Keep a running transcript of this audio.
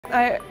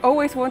I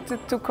always wanted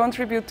to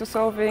contribute to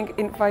solving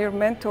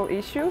environmental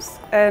issues,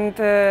 and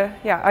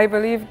I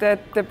believe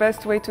that the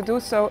best way to do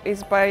so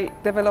is by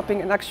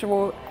developing an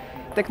actual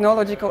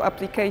technological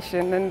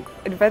application, and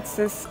at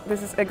Wetsus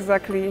this is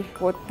exactly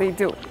what they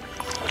do.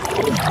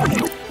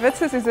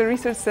 Wetsus is a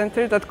research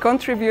center that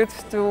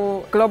contributes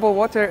to global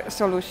water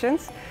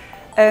solutions,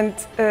 and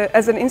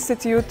as an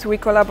institute we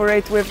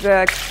collaborate with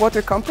the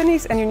water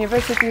companies and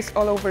universities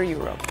all over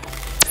Europe.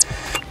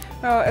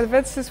 At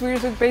Wetsus we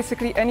research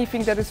basically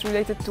anything that is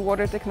related to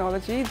water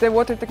technology. The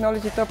water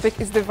technology topic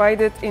is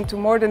divided into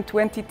more than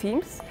 20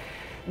 teams.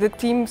 The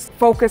teams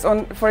focus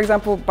on, for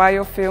example,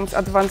 biofilms,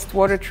 advanced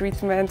water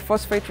treatment,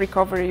 phosphate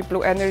recovery,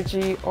 blue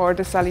energy or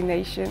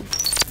desalination.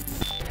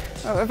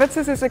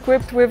 Wetsus is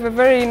equipped with a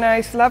very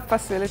nice lab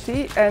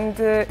facility, and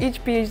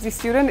each PhD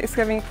student is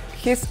having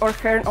his or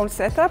her own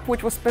setup,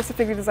 which was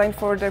specifically designed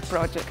for their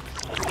project.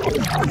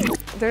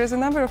 There is a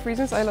number of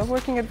reasons I love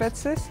working at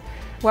Wetsus.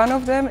 One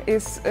of them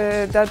is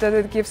that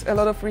it gives a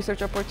lot of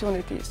research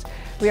opportunities.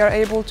 We are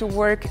able to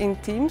work in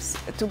teams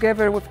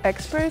together with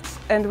experts,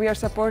 and we are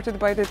supported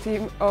by the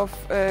team of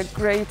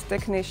great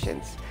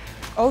technicians.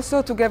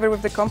 Also, together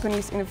with the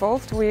companies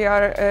involved, we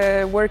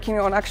are working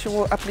on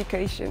actual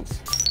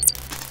applications.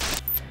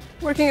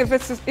 Working at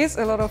Wetsus is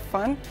a lot of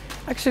fun.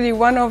 Actually,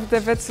 one of the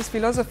Wetsus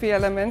philosophy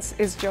elements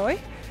is joy.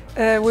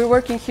 We're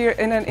working here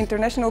in an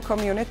international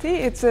community.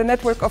 It's a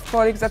network of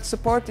colleagues that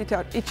support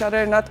each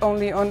other not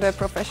only on the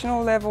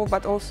professional level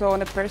but also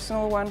on a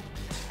personal one.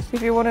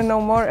 If you want to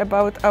know more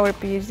about our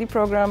PhD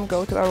program,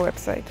 go to our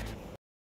website.